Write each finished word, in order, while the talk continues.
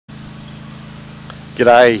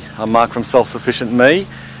G'day, I'm Mark from Self Sufficient Me,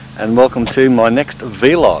 and welcome to my next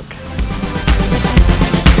vlog.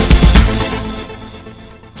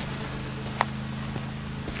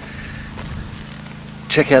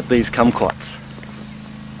 Check out these kumquats.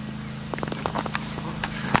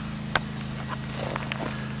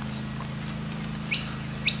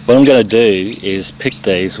 What I'm going to do is pick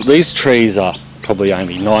these. These trees are probably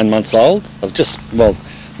only 9 months old. I've just, well,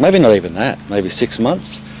 maybe not even that, maybe 6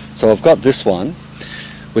 months. So I've got this one,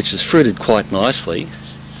 which has fruited quite nicely.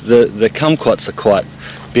 The kumquats are quite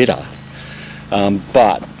bitter,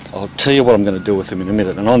 but I'll tell you what I'm going to do with them in a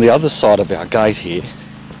minute. And on the other side of our gate here,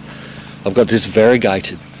 I've got this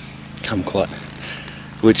variegated kumquat,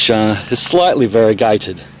 which is slightly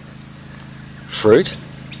variegated fruit,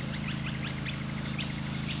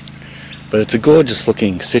 but it's a gorgeous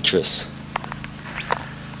looking citrus.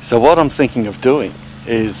 So what I'm thinking of doing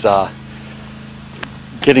is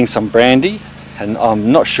getting some brandy, and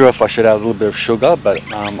I'm not sure if I should add a little bit of sugar, but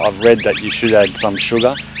I've read that you should add some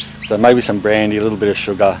sugar, so maybe some brandy, a little bit of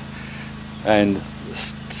sugar, and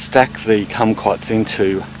stack the kumquats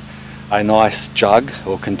into a nice jug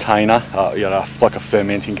or container, you know, like a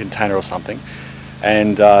fermenting container or something,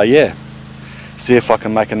 and yeah, see if I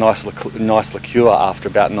can make a nice liqueur after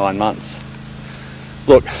about 9 months.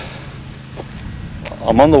 Look,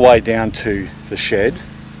 I'm on the way down to the shed.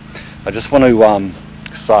 I just want to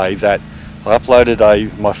say that I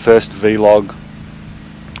uploaded my first vlog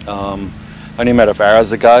only a matter of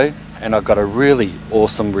hours ago, and I got a really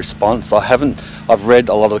awesome response. I've read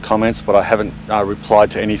a lot of the comments, but I haven't replied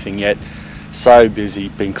to anything yet. So busy,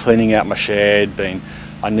 been cleaning out my shed,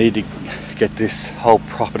 I need to get this whole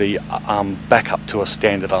property back up to a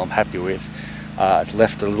standard I'm happy with. It's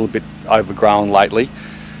left a little bit overgrown lately.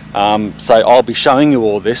 So I'll be showing you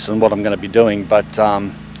all this and what I'm going to be doing, but I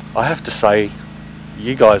have to say,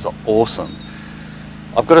 you guys are awesome.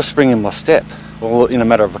 I've got a spring in my step, well, in a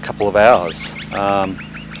matter of a couple of hours.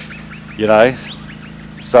 You know,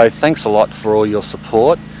 so thanks a lot for all your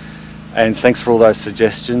support, and thanks for all those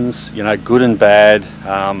suggestions, you know, good and bad.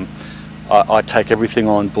 I take everything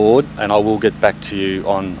on board, and I will get back to you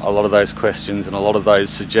on a lot of those questions and a lot of those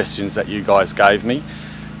suggestions that you guys gave me,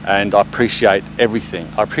 and I appreciate everything.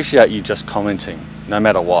 I appreciate you just commenting, no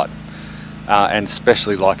matter what, and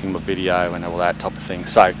especially liking my video and all that type of thing.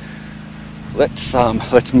 So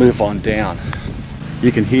let's move on down.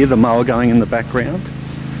 You can hear the mower going in the background.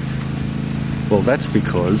 Well, that's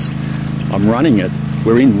because I'm running it.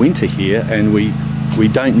 We're in winter here, and we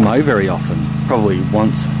don't mow very often, probably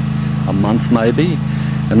once a month maybe,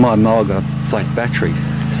 and my mower got a flat battery,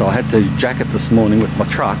 so I had to jack it this morning with my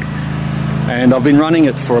truck, and I've been running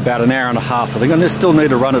it for about an hour and a half. I think I still need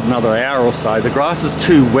to run it another hour or so. The grass is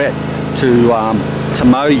too wet to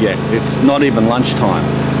mow yet. It's not even lunchtime,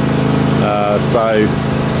 so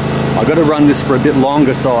I've got to run this for a bit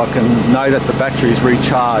longer so I can know that the battery is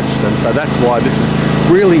recharged, and so that's why this is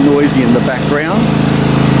really noisy in the background.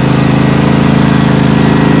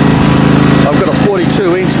 I've got a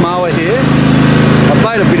 42-inch mower here. I've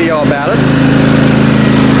made a video about it.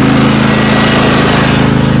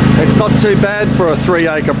 It's not too bad for a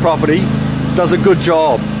 3-acre property. It does a good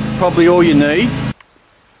job. Probably all you need.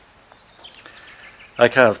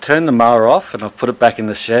 Okay, I've turned the mower off and I've put it back in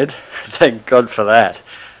the shed. Thank God for that.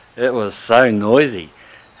 It was so noisy.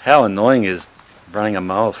 How annoying is running a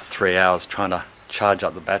mower for 3 hours trying to charge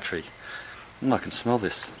up the battery. I can smell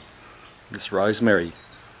this rosemary.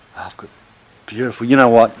 Oh, I've got beautiful. You know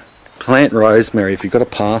what? Plant rosemary. If you've got a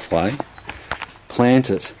pathway, plant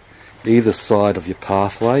it either side of your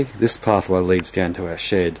pathway. This pathway leads down to our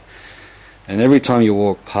shed, and every time you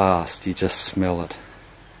walk past, you just smell it.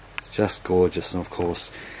 It's just gorgeous, and of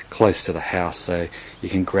course, close to the house, so you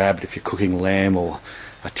can grab it if you're cooking lamb or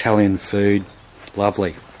Italian food.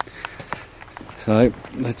 Lovely. So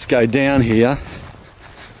let's go down here.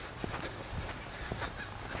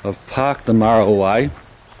 I've parked the mower away.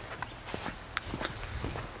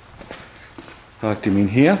 Parked him in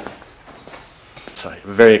here. It's a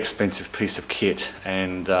very expensive piece of kit,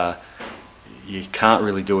 and you can't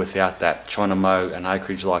really do without that. Trying to mow an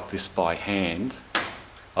acreage like this by hand,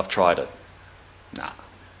 I've tried it. Nah,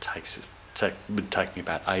 it would take me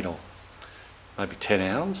about 8 or maybe 10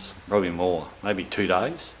 hours, probably more, maybe 2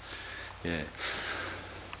 days. Yeah.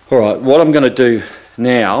 Alright, what I'm going to do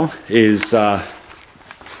now is,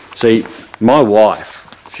 see, my wife,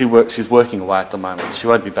 she's working away at the moment. She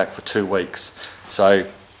won't be back for 2 weeks. So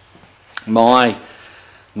my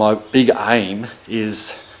big aim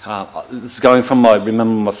is, it's going from remember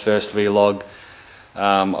my first vlog,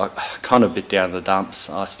 I kind of bit down in the dumps.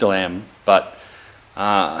 I still am, but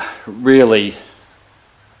really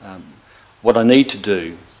what I need to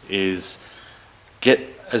do is get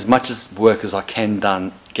as much work as I can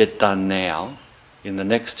get done now in the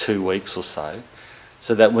next 2 weeks or so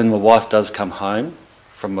that when my wife does come home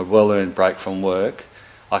from a well-earned break from work,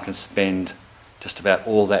 I can spend just about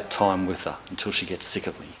all that time with her until she gets sick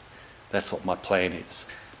of me. That's what my plan is.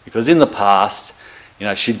 Because in the past, you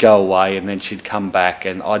know, she'd go away and then she'd come back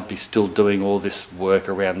and I'd be still doing all this work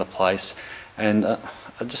around the place, and I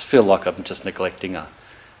just feel like I'm just neglecting her,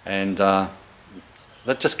 and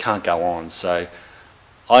that just can't go on. So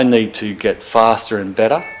I need to get faster and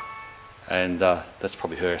better, and that's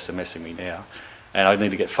probably her SMSing me now, and I need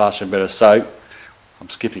to get faster and better. So I'm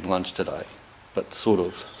skipping lunch today, but sort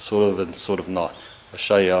of and sort of not. I'll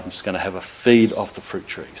show you. I'm just going to have a feed off the fruit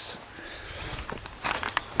trees.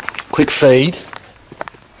 Quick feed.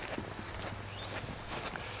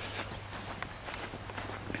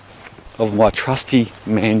 Of my trusty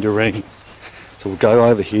mandarin. So we'll go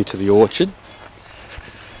over here to the orchard.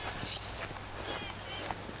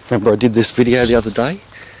 Remember I did this video the other day?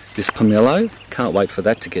 This pomelo. Can't wait for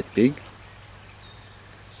that to get big.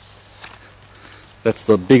 That's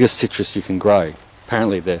the biggest citrus you can grow.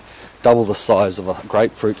 Apparently they're double the size of a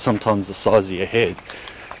grapefruit, sometimes the size of your head.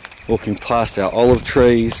 Walking past our olive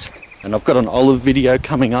trees, and I've got an olive video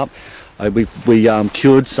coming up. We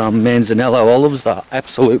cured some Manzanello olives. They're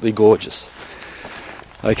absolutely gorgeous.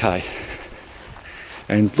 Okay,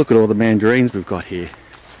 and look at all the mandarins we've got here.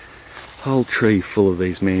 Whole tree full of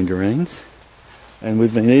these mandarins, and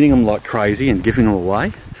we've been eating them like crazy and giving them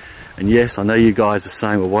away. And yes, I know you guys are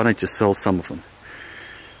saying, well, why don't you sell some of them?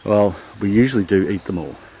 Well, we usually do eat them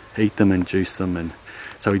all. Eat them and juice them, and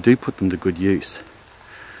so we do put them to good use.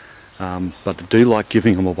 But I do like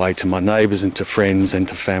giving them away to my neighbours and to friends and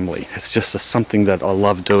to family. It's just something that I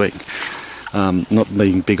love doing. Not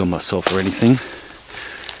being big on myself or anything.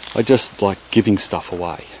 I just like giving stuff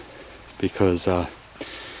away because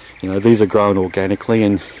you know, these are grown organically,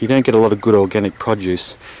 and you don't get a lot of good organic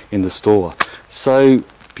produce in the store. So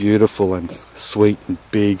beautiful and sweet and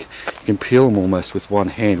big. You can peel them almost with one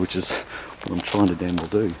hand, which is what I'm trying to damn well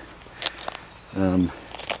do.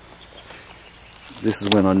 This is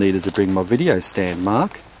when I needed to bring my video stand,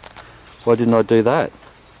 Mark. Why didn't I do that?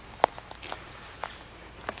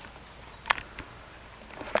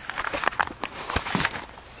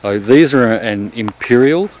 So these are an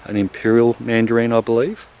imperial mandarin, I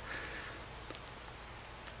believe.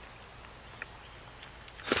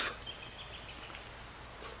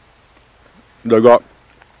 They got,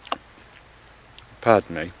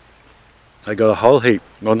 pardon me, they got a whole heap,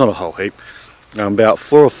 well, not a whole heap, about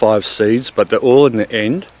 4 or 5 seeds, but they're all in the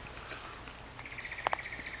end.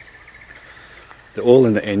 They're all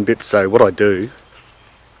in the end bit, so what I do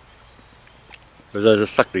is I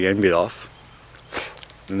just suck the end bit off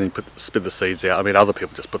and then spit the seeds out. I mean, other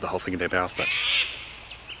people just put the whole thing in their mouth, but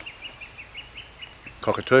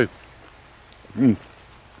cockatoo.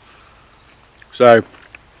 So,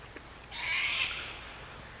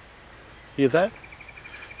 hear that?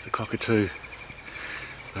 It's a cockatoo.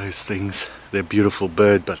 Those things, they're a beautiful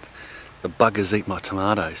bird, but the buggers eat my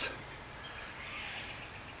tomatoes.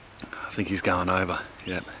 I think he's going over.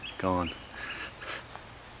 Yep, gone.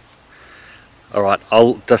 Alright,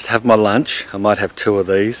 I'll just have my lunch. I might have 2 of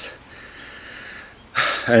these.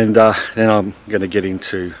 And then I'm going to get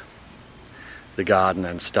into the garden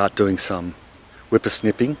and start doing some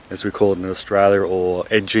whippersnipping, as we call it in Australia, or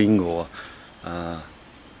edging, or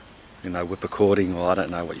you know, whippercording, or I don't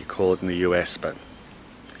know what you call it in the US, but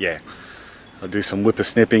yeah, I'll do some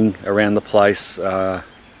whippersnipping around the place, and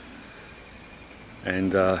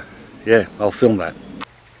yeah, I'll film that.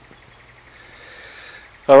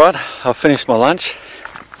 Alright, I've finished my lunch.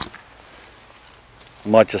 I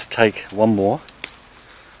might just take one more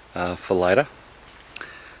for later,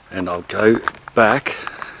 and I'll go back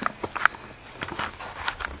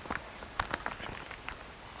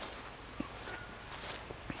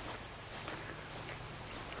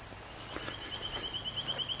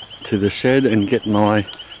to the shed and get my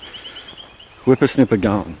whippersnipper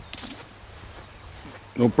going.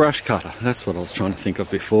 Or brush cutter, that's what I was trying to think of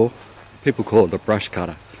before. People call it a brush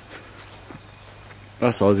cutter.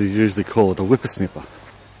 Us Aussies usually call it a whippersnipper.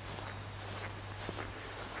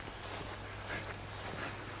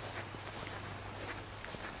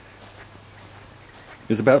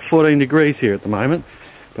 It's about 14 degrees here at the moment,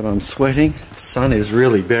 but I'm sweating. The sun is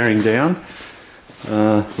really bearing down.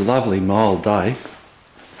 Lovely mild day.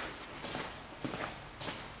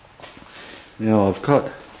 Now I've got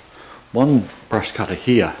one brush cutter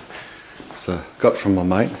here, so got from my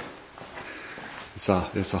mate. It's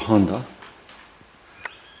a Honda,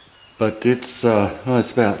 but it's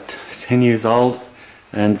about 10 years old.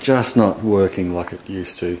 and just not working like it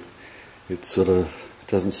used to. It sort of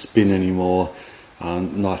doesn't spin anymore,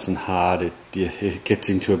 nice and hard. It gets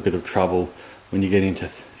into a bit of trouble when you get into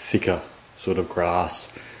thicker sort of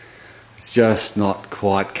grass. It's just not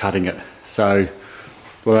quite cutting it. So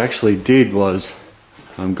what I actually did was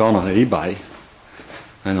I'm gone on eBay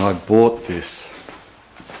and I bought this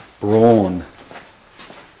Braun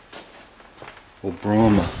or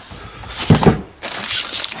Brahma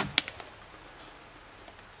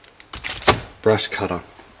brush cutter.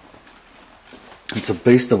 It's a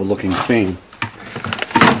beast of a looking thing,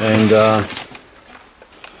 and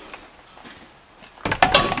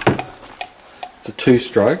it's a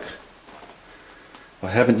 2-stroke. I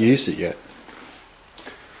haven't used it yet.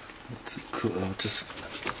 I'll just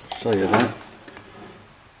show you that.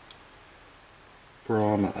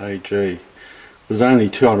 Brahma AG. It was only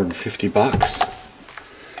 250 bucks,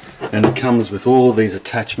 and it comes with all these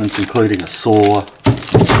attachments, including a saw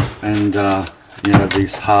and you know,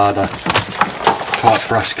 these harder type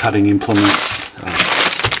brush cutting implements.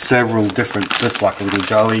 Several different, just like a little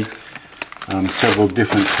joey. Several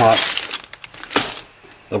different types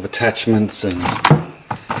of attachments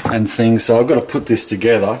and things. So I've got to put this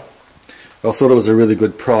together. I thought it was a really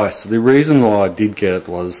good price. The reason why I did get it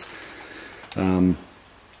was you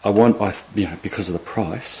know, because of the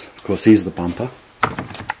price. Of course, here's the bumper.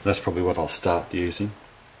 That's probably what I'll start using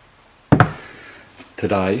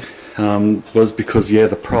today. Was because, yeah,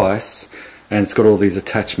 the price, and it's got all these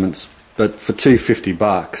attachments. But for 250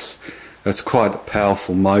 bucks, it's quite a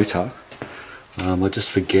powerful motor. I just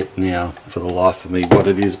forget now for the life of me what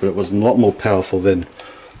it is, but it was a lot more powerful than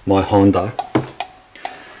my Honda.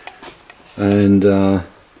 And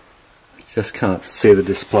just can't see the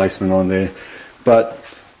displacement on there, but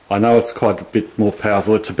I know it's quite a bit more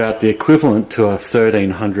powerful. It's about the equivalent to a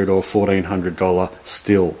 $1,300 or $1,400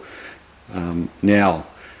 still. Now,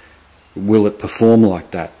 will it perform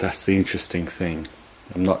like that? That's the interesting thing.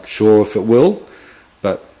 I'm not sure if it will,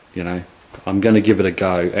 but you know, I'm going to give it a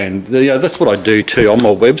go. And that's what I do too on my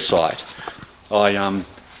website.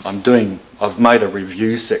 I've made a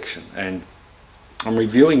review section, and I'm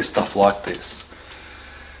reviewing stuff like this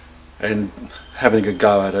and having a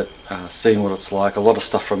go at it, seeing what it's like. A lot of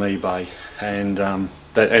stuff from eBay and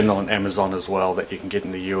on Amazon as well, that you can get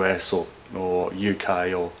in the US or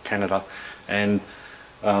UK or Canada. And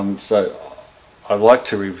so I like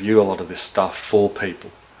to review a lot of this stuff for people,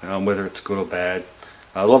 whether it's good or bad.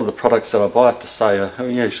 A lot of the products that I buy, I have to say, are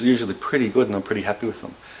usually pretty good, and I'm pretty happy with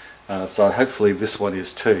them. So hopefully this one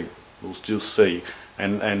is too. You'll see.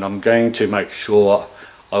 And I'm going to make sure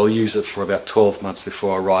I'll use it for about 12 months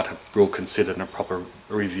before I write a real considered and a proper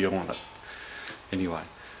review on it. Anyway,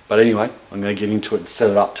 I'm going to get into it and set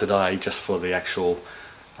it up today just for the actual,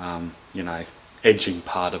 you know, edging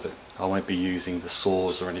part of it. I won't be using the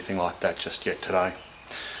saws or anything like that just yet today.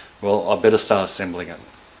 Well, I better start assembling it.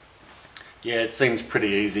 Yeah, it seems pretty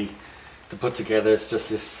easy to put together. It's just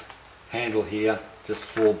this handle here, just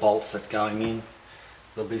 4 bolts that going in.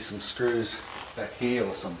 There'll be some screws back here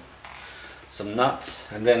or some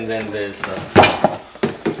nuts, and then there's that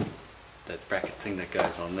bracket thing that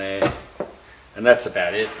goes on there, and that's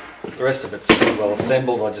about it. The rest of it's pretty well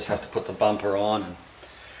assembled. I just have to put the bumper on,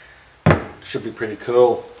 and it should be pretty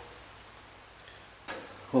cool.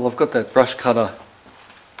 Well, I've got that brush cutter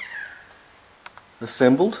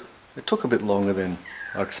assembled. It took a bit longer than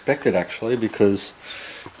I expected actually, because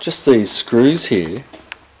just these screws here,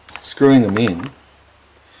 screwing them in,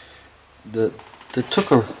 they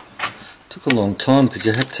took a long time, because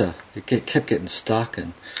it kept getting stuck,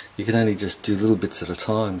 and you can only just do little bits at a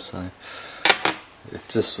time, so it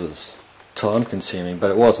just was time consuming,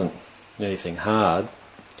 but it wasn't anything hard.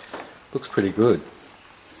 Looks pretty good.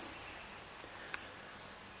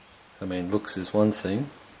 I mean, looks is one thing,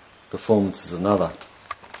 performance is another.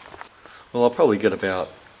 Well, I'll probably get about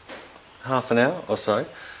half an hour or so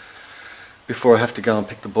before I have to go and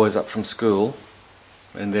pick the boys up from school.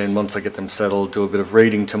 And then once I get them settled, do a bit of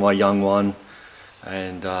reading to my young one,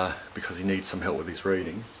 and because he needs some help with his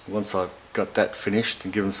reading. Once I've got that finished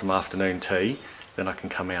and given some afternoon tea, then I can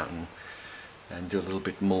come out and do a little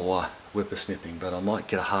bit more whippersnipping. But I might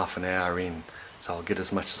get a half an hour in, so I'll get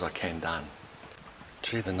as much as I can done.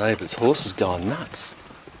 Gee, the neighbour's horse is going nuts.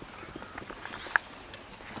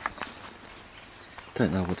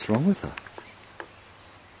 Don't know what's wrong with her.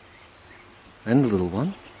 And the little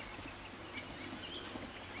one.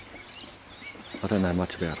 I don't know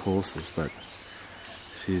much about horses, but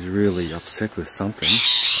she's really upset with something.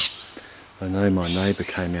 I know my neighbour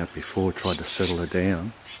came out before, tried to settle her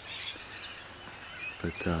down,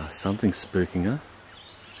 but something's spooking her.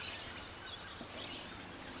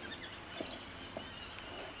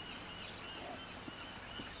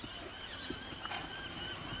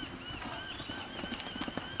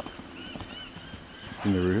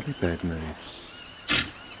 in a really bad mood.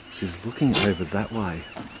 She's looking over that way.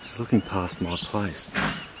 She's looking past my place.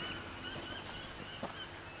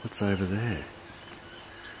 What's over there?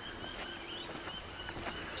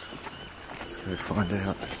 Let's go find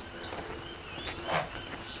out.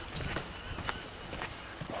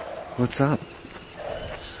 What's up?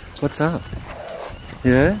 What's up?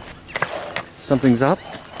 Yeah? Something's up?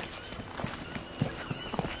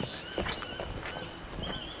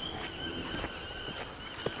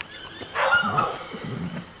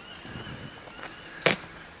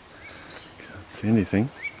 Can't see anything.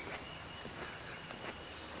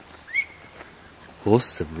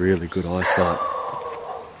 Horses have really good eyesight.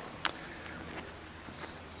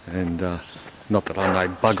 And not that I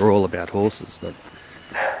know bugger all about horses, but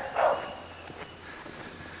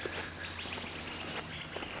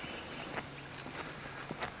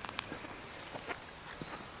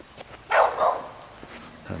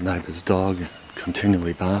our neighbour's dog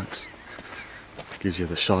continually barks. Gives you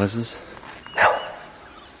the shizes.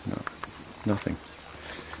 No, nothing.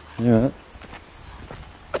 Yeah.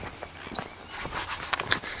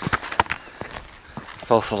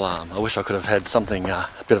 False alarm. I wish I could have had something, a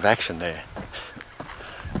bit of action there.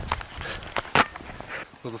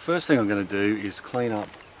 Well, the first thing I'm going to do is clean up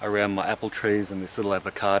around my apple trees and this little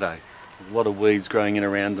avocado. There's a lot of weeds growing in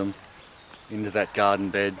around them into that garden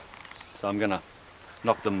bed, so I'm going to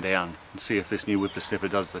knock them down and see if this new whippersnipper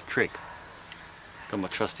does the trick. Got my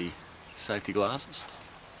trusty safety glasses.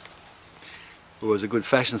 Always a good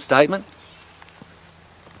fashion statement.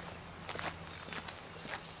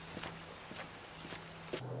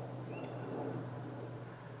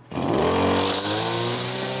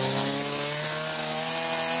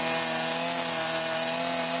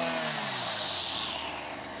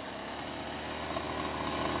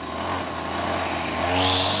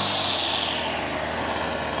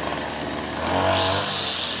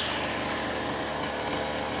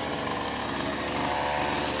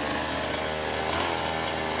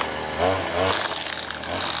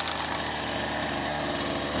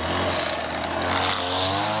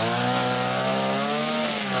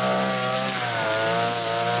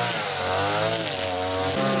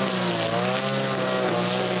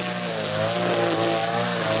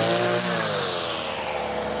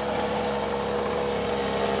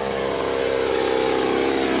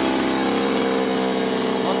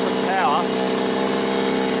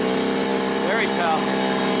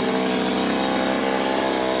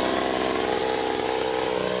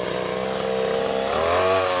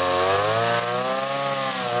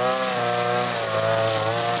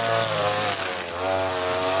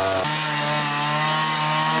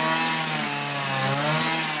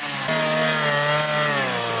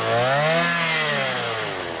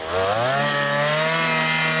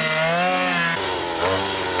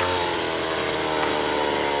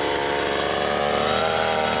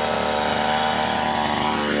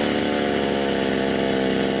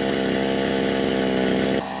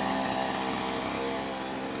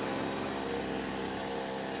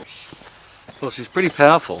 Well, she's pretty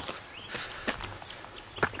powerful.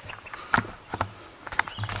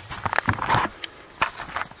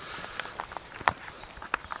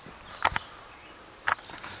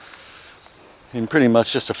 In pretty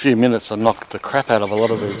much just a few minutes I knocked the crap out of a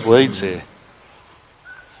lot of these weeds here.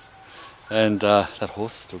 And that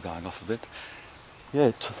horse is still going off a bit. Yeah,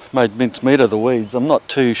 it made mincemeat of the weeds. I'm not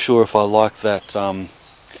too sure if I like that,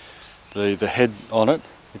 the head on it.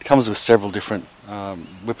 It comes with several different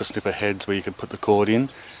whippersnipper heads where you can put the cord in.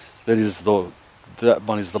 That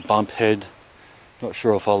one is the bump head. Not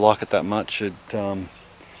sure if I like it that much. It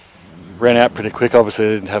ran out pretty quick. Obviously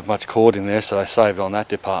they didn't have much cord in there, so they saved on that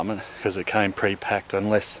department because it came pre-packed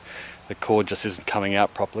unless the cord just isn't coming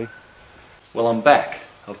out properly. Well, I'm back.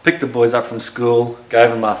 I've picked the boys up from school, gave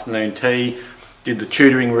them afternoon tea, did the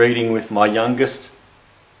tutoring reading with my youngest.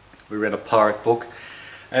 We read a pirate book,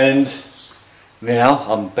 and now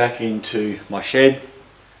I'm back into my shed.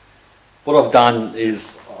 What I've done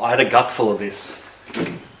is I had a gut full of this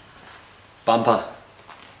bumper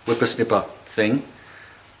whippersnipper thing.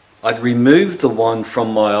 I'd removed the one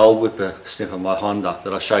from my old whippersnipper, my Honda,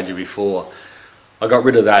 that I showed you before. I got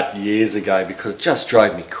rid of that years ago because it just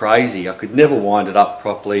drove me crazy. I could never wind it up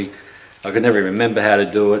properly. I could never remember how to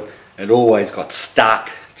do it. It always got stuck.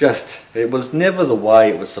 It was never the way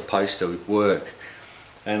it was supposed to work.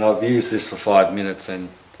 And I've used this for 5 minutes and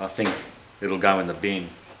I think it'll go in the bin.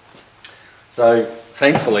 So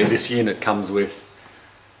thankfully this unit comes with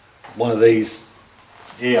one of these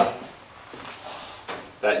here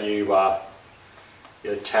that you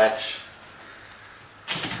attach.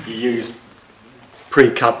 You use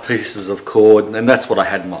pre-cut pieces of cord, and that's what I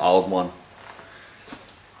had in my old one.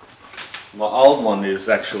 My old one is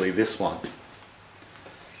actually this one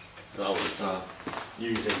that I was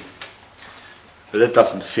using, but it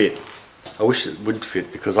doesn't fit. I wish it would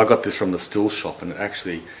fit because I got this from the still shop and it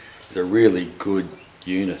actually is a really good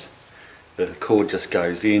unit. The cord just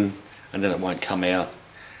goes in and then it won't come out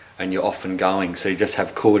and you're off and going, so you just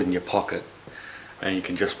have cord in your pocket and you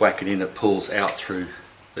can just whack it in, it pulls out through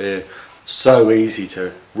there. So easy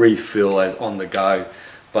to refill as on the go,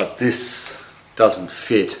 but this doesn't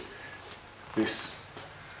fit this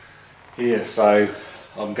here, so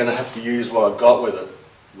I'm going to have to use what I got with it,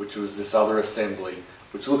 which was this other assembly,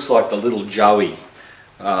 which looks like the little Joey,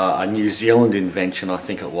 a New Zealand invention I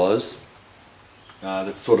think it was.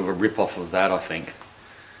 That's sort of a rip-off of that, I think,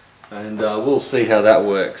 and we'll see how that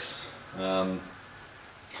works.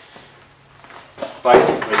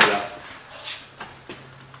 Basically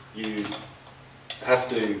you have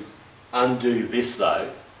to undo this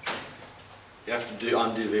though. You have to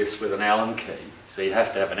undo this with an Allen key. So you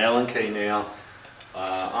have to have an Allen key now,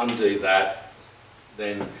 undo that,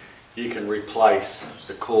 then you can replace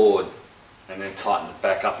the cord and then tighten it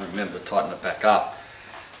back up, and remember to tighten it back up.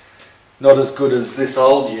 Not as good as this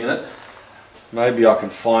old unit. Maybe I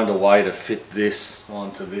can find a way to fit this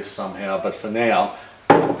onto this somehow, but for now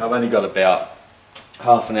I've only got about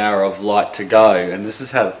half an hour of light to go, and this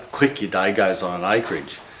is how quick your day goes on an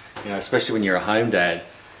acreage. You know, especially when you're a home dad,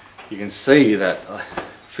 you can see that I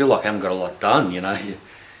feel like I haven't got a lot done. You know,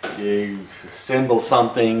 you assemble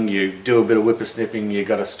something, you do a bit of whippersnipping, you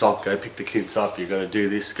got to stop, go pick the kids up, you got to do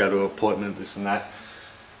this, go to an appointment, this and that,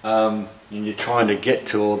 and you're trying to get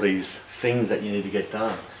to all these things that you need to get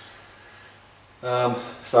done.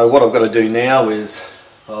 So what I've got to do now is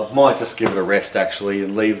I might just give it a rest actually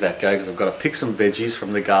and leave that go, because I've got to pick some veggies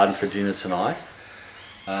from the garden for dinner tonight.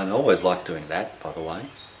 I always like doing that, by the way.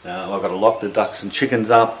 I've got to lock the ducks and chickens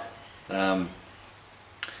up and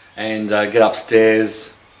get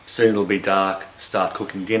upstairs. Soon it'll be dark, start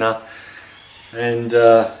cooking dinner, and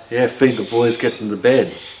yeah, feed the boys, get them to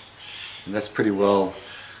bed, and that's pretty well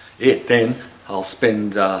it. Then I'll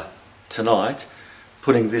spend tonight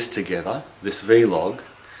putting this together, this vlog,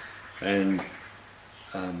 and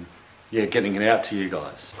yeah, getting it out to you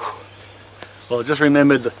guys. Well, I just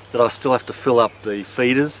remembered that I still have to fill up the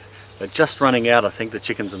feeders. They're just running out, I think, the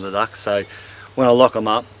chickens and the ducks, so when I lock them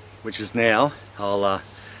up, which is now, I'll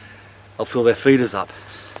fill their feeders up.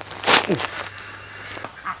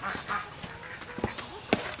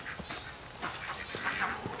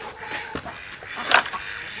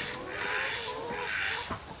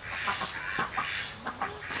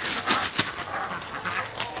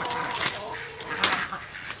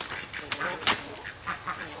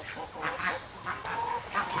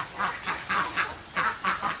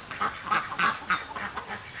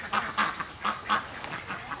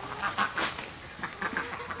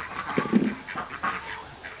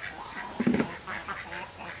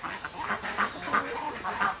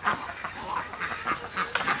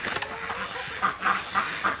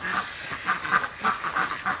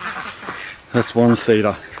 That's one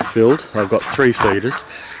feeder filled. I've got 3 feeders.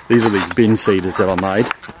 These are these bin feeders that I made.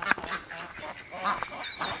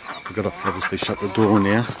 I've got to obviously shut the door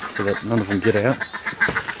now so that none of them get out.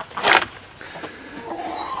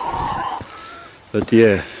 But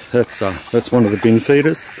yeah, that's one of the bin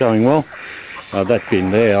feeders, going well. That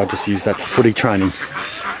bin there, I just used that for footy training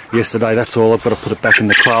yesterday, that's all. I've got to put it back in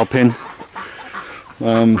the quail pen.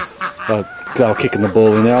 They were kicking the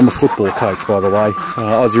ball in there. I'm a football coach, by the way,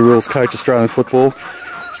 Aussie rules coach, Australian football,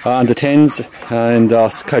 under 10s, and I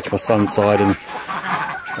coach my son's side, and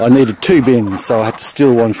I needed 2 bins, so I had to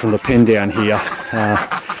steal one from the pen down here,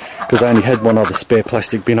 because I only had one other spare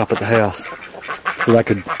plastic bin up at the house, so they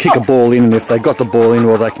could kick a ball in, and if they got the ball in,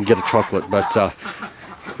 well, they can get a chocolate. But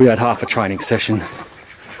we had half a training session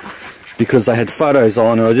because they had photos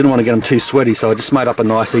on, and I didn't want to get them too sweaty, so I just made up a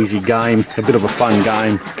nice easy game, a bit of a fun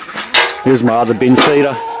game. Here's my other bin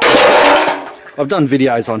feeder. I've done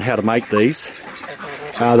videos on how to make these.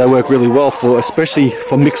 They work really well for, especially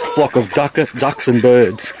for mixed flock of ducks and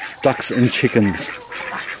birds, ducks and chickens.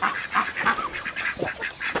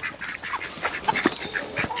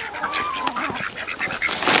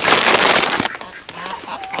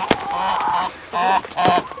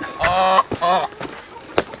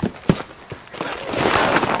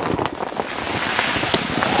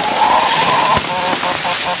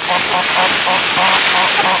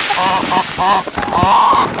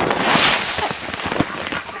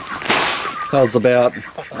 Holds about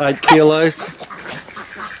 8 kilos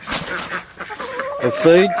of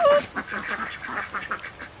feed,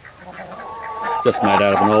 just made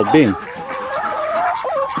out of an old bin.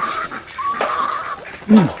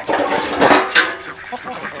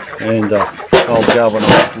 and old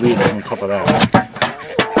galvanised lid on top of that.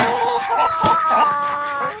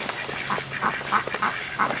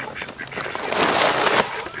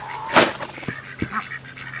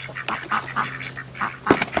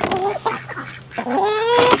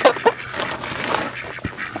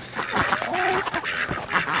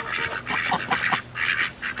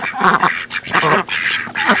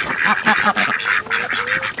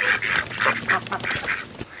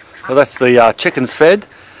 Well, that's the chickens fed,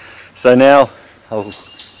 so now I'll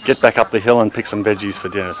get back up the hill and pick some veggies for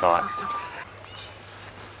dinner tonight.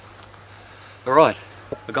 Alright,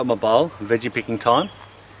 I got my bowl, veggie picking time.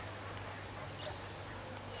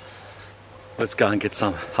 Let's go and get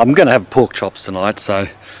some. I'm going to have pork chops tonight, so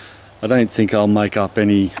I don't think I'll make up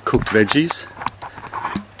any cooked veggies.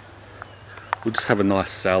 We'll just have a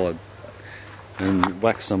nice salad and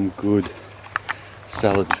whack some good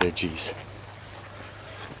salad veggies.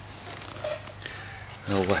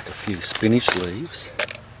 I'll whack a few spinach leaves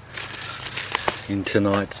in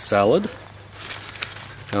tonight's salad,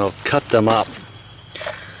 and I'll cut them up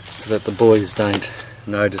so that the boys don't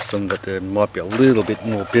notice them, that they might be a little bit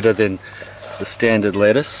more bitter than the standard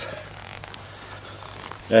lettuce.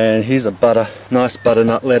 And here's a nice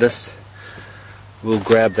butternut lettuce. We'll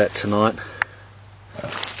grab that tonight.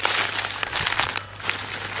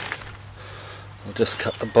 I'll just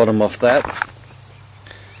cut the bottom off that.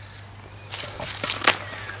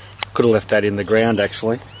 Could have left that in the ground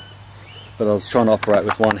actually, but I was trying to operate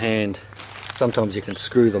with one hand. Sometimes you can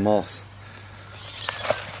screw them off.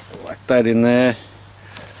 Like that in there,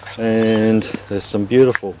 and there's some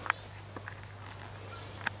beautiful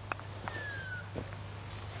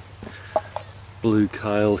blue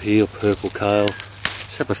kale here, purple kale.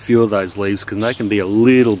 Just have a few of those leaves because they can be a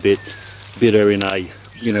little bit bitter in a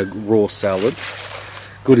raw salad.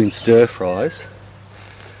 Good in stir fries,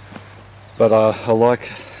 but I like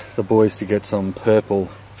the boys to get some purple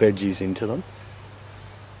veggies into them.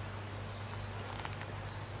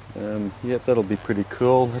 Yep, that'll be pretty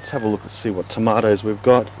cool. Let's have a look and see what tomatoes we've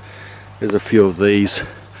got. There's a few of these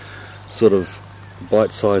sort of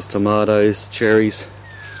bite-sized tomatoes, cherries.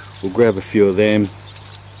 We'll grab a few of them.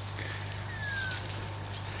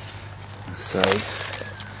 So,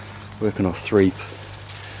 working off 3.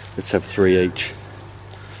 Let's have 3 each.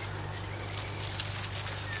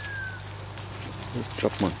 Let's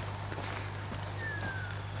drop one.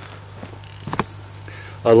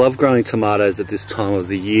 I love growing tomatoes at this time of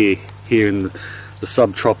the year here in the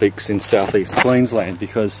subtropics in southeast Queensland,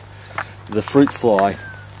 because the fruit fly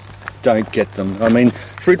don't get them. I mean,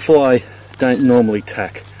 fruit fly don't normally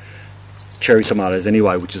attack cherry tomatoes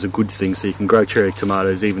anyway, which is a good thing, so you can grow cherry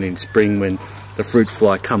tomatoes even in spring when the fruit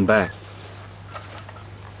fly come back.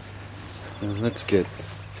 And let's get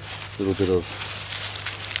a little bit of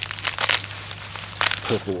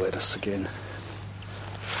purple lettuce again.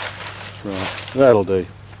 Right, that'll do.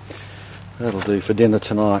 That'll do for dinner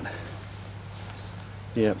tonight.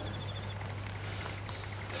 Yep.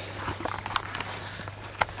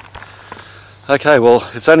 Okay, well,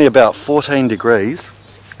 it's only about 14 degrees,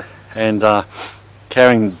 and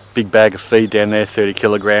carrying a big bag of feed down there, 30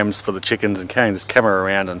 kilograms for the chickens, and carrying this camera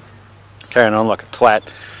around and carrying on like a twat.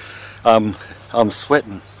 I'm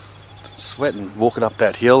sweating walking up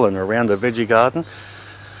that hill and around the veggie garden.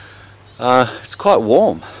 It's quite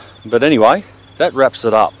warm, but anyway, that wraps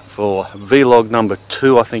it up for vlog number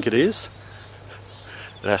 2, I think it is.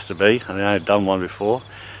 It has to be. I know I've done one before.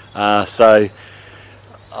 Let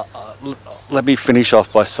me finish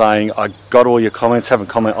off by saying I got all your comments.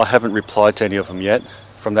 I haven't replied to any of them yet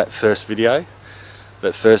from that first video,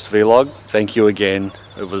 that first vlog. Thank you again.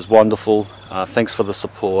 It was wonderful. Thanks for the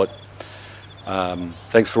support.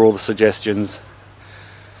 Thanks for all the suggestions.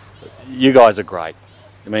 You guys are great.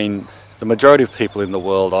 I mean, the majority of people in the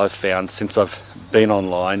world I've found since I've been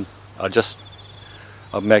online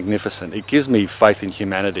are magnificent. It gives me faith in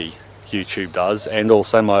humanity, YouTube does, and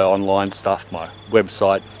also my online stuff, my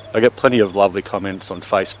website. I get plenty of lovely comments on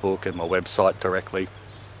Facebook and my website directly.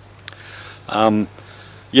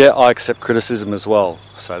 Yeah, I accept criticism as well,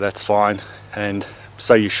 so that's fine, and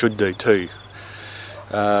so you should do too.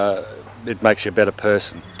 It makes you a better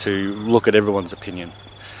person to look at everyone's opinion.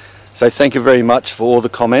 So thank you very much for all the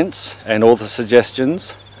comments and all the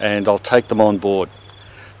suggestions, and I'll take them on board.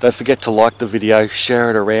 Don't forget to like the video, share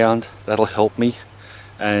it around, that'll help me,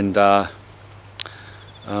 and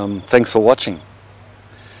thanks for watching.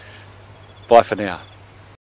 Bye for now.